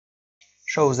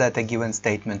shows that a given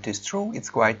statement is true. It's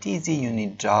quite easy, you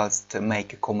need just to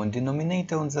make a common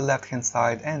denominator on the left hand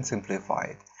side and simplify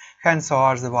it. Hence,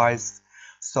 or otherwise,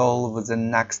 solve the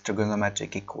next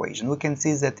trigonometric equation. We can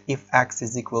see that if x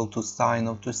is equal to sine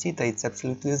of 2 theta, it's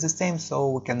absolutely the same, so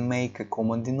we can make a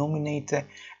common denominator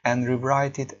and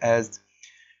rewrite it as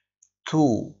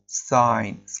 2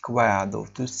 sine squared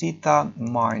of 2 theta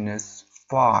minus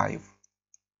 5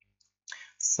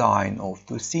 sine of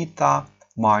 2 theta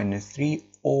minus 3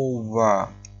 over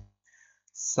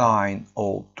sine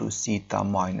of 2 theta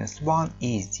minus 1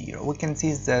 is 0. We can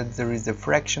see that there is a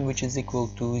fraction which is equal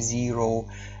to 0,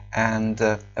 and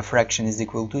a fraction is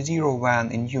equal to 0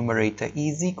 when a numerator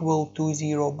is equal to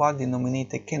 0 but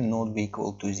denominator cannot be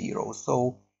equal to 0.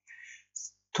 So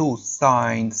 2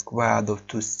 sine squared of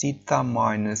 2 theta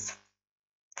minus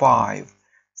 5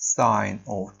 sine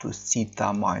of 2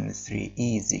 theta minus 3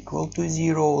 is equal to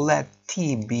 0. Let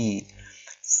t be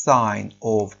sine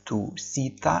of 2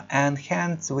 theta, and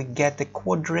hence we get a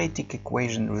quadratic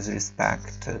equation with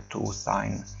respect to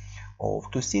sine of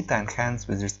 2 theta and hence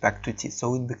with respect to t.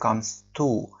 So it becomes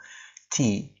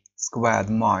 2t squared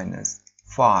minus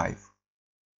 5t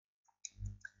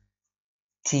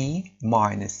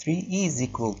minus 3 is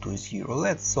equal to 0.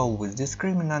 Let's solve with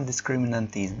discriminant.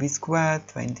 Discriminant is b squared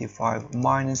 25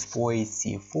 minus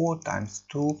 4ac, 4 times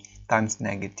 2 times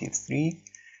negative 3.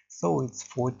 So it's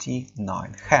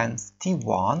 49. Hence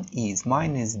t1 is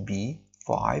minus b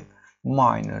 5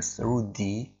 minus root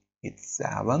d, it's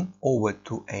 7 over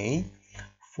 2a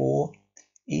 4,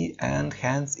 and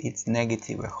hence it's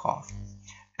negative a half.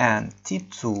 And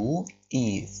t2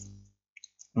 is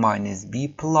minus b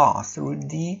plus root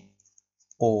d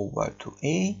over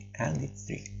 2a, and it's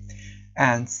 3.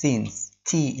 And since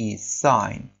t is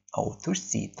sine of 2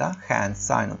 theta, hence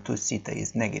sine of 2 theta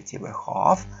is negative a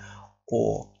half,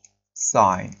 or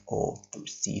sine of 2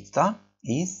 theta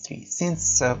is 3.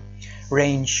 Since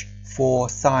range for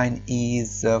sine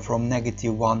is from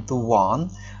negative 1 to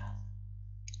 1,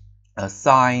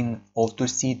 sine of 2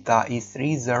 theta is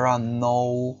 3, there are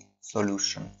no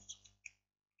solutions.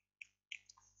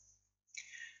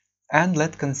 And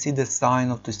let's consider sine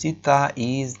of 2 theta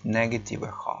is negative a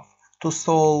half. To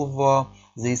solve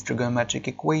this trigonometric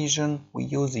equation, we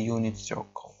use a unit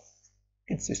circle.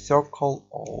 It's a circle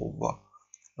of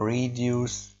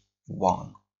radius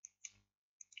 1.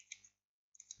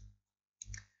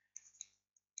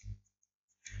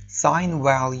 Sine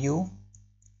value,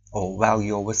 or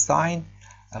value over sine,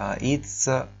 it's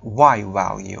y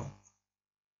value.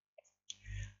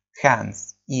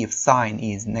 Hence, if sine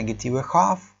is negative a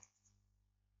half,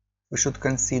 we should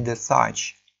consider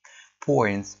such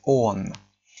points on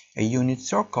a unit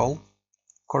circle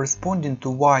corresponding to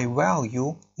y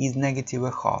value is negative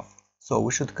a half. So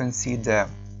we should consider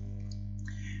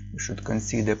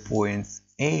points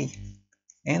A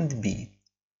and B,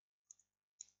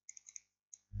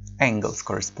 angles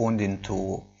corresponding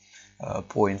to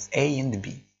points A and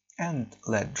B. And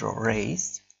let's draw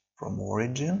rays from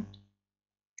origin.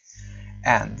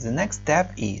 And the next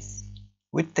step is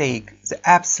we take the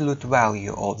absolute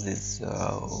value of this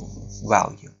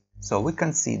value. So we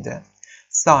consider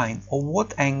sine of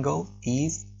what angle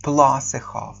is plus a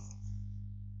half.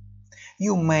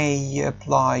 You may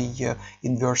apply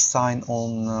inverse sine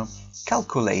on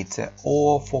calculator,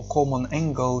 or for common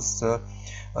angles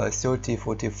 30,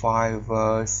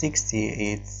 45,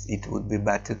 60, it would be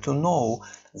better to know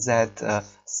that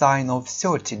sine of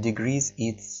 30 degrees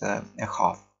is a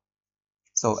half.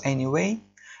 So anyway,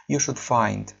 you should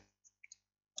find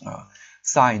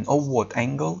sine of what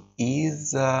angle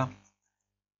is a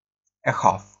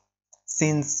half.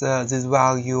 Since this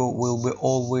value will be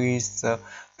always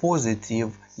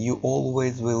positive, you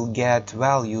always will get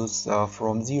values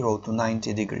from 0 to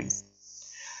 90 degrees.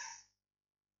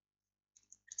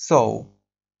 So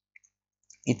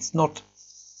it's not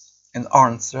an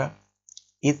answer,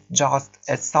 it's just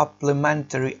a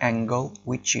supplementary angle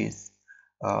which is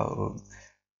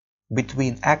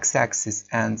between x-axis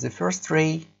and the first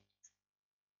ray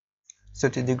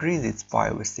 30 degrees, it's pi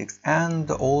over 6,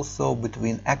 and also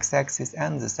between x-axis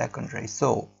and the second ray.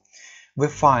 So we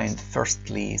find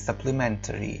firstly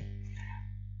supplementary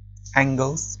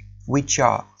angles which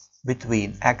are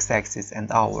between x-axis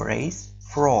and our rays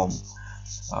from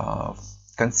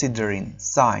considering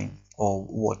sine of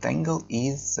what angle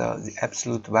is the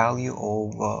absolute value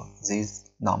of this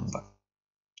number.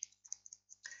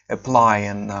 Apply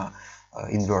an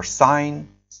inverse sine,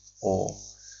 or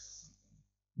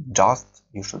just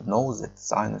you should know that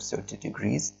sine of 30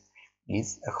 degrees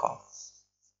is a half.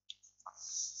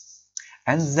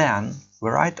 And then we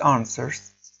write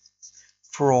answers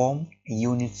from a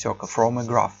unit circle, from a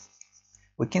graph.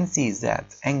 we can see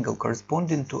that angle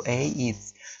corresponding to A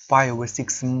is pi over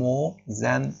 6 more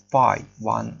than pi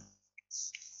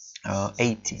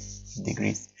 180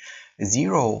 degrees.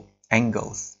 Zero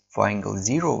angles for angle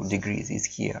 0 degrees is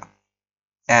here,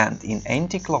 and in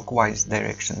anti-clockwise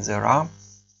direction there are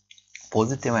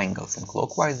positive angles, in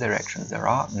clockwise direction there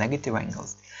are negative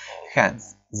angles.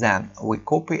 Hence, then we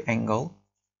copy angle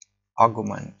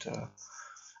argument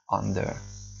under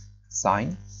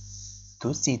sine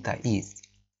to theta is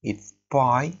it's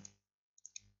pi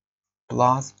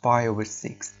plus pi over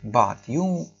 6, but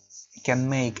you can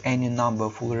make any number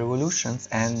of full revolutions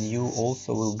and you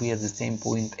also will be at the same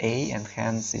point A, and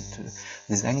hence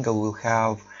this angle will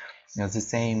have the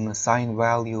same sine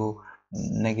value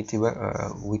negative,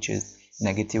 which is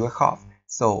negative a half.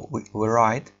 So we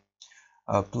write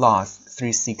plus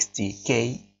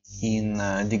 360k in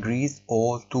degrees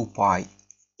or 2 pi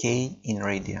k in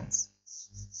radians,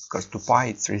 because 2 pi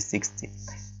is 360.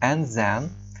 And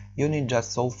then you need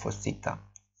just solve for theta.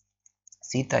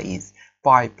 Theta is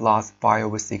pi plus pi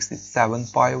over 6 is 7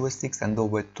 pi over 6, and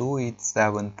over 2 it's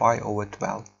 7 pi over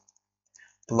 12,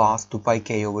 plus 2 pi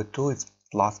k over 2 is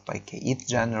plus pi k. It's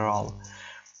general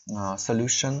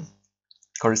solution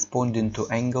corresponding to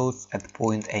angles at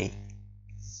point A.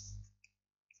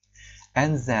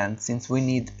 And then, since we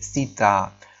need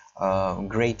theta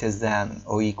greater than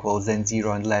or equal than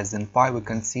 0 and less than pi, we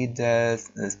consider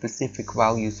specific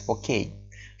values for k.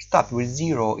 Start with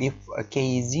 0. If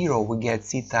k is 0, we get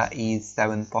theta is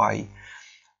 7 pi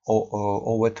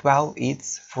over 12.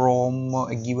 It's from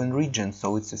a given region,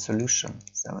 so it's a solution,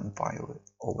 7 pi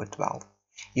over 12.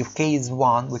 If k is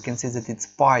 1, we can see that it's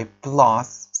pi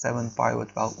plus 7 pi over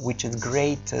 12, which is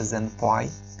greater than pi,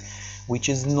 which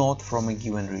is not from a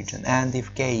given region. And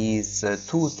if k is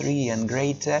 2, 3 and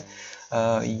greater,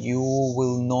 you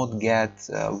will not get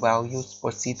values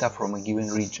for theta from a given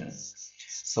region.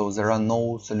 So there are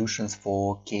no solutions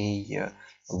for k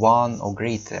 1 or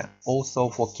greater. Also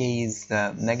for k is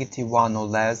negative 1 or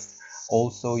less,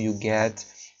 also you get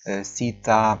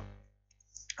theta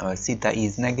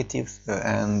is negative,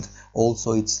 and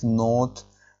also it's not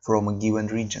from a given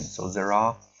region. So there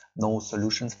are no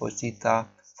solutions for theta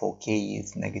for k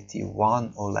is negative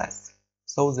 1 or less.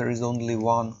 So there is only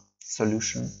one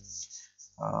solution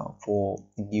for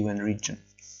a given region.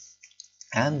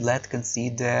 And let's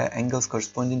consider angles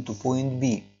corresponding to point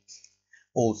B.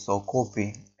 Also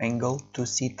copy angle to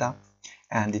theta,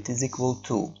 and it is equal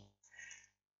to,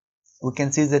 we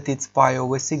can see that it's pi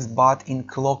over 6, but in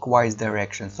clockwise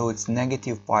direction, so it's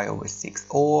negative pi over 6,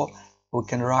 or we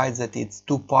can write that it's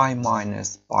 2 pi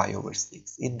minus pi over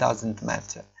 6. It doesn't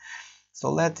matter. So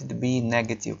let it be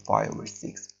negative pi over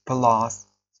 6 plus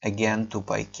again 2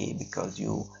 pi k, because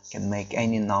you can make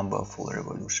any number of full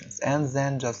revolutions. And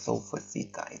then just solve for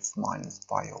theta. It's minus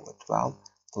pi over 12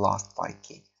 plus pi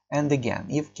k. And again,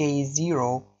 if k is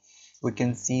 0, we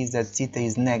can see that theta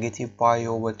is negative pi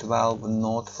over 12,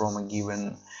 not from a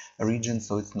given region,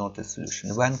 so it's not a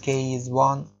solution. When k is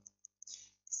 1,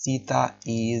 theta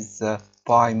is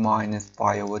pi minus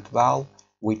pi over 12,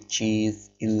 which is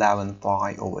 11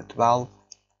 pi over 12.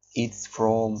 It's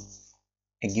from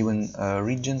a given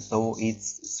region, so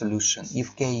it's solution.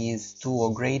 If k is 2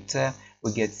 or greater,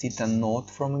 we get theta not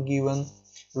from a given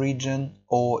region,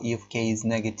 or if k is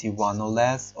negative 1 or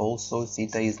less, also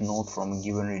theta is not from a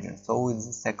given region. So it's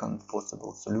the second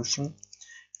possible solution.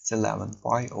 It's 11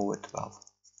 pi over 12.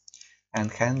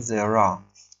 And hence there are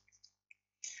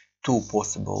two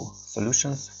possible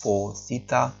solutions for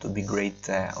theta to be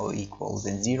greater or equal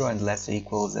than 0 and less or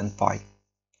equal than pi.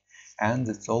 And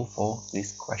that's all for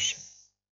this question.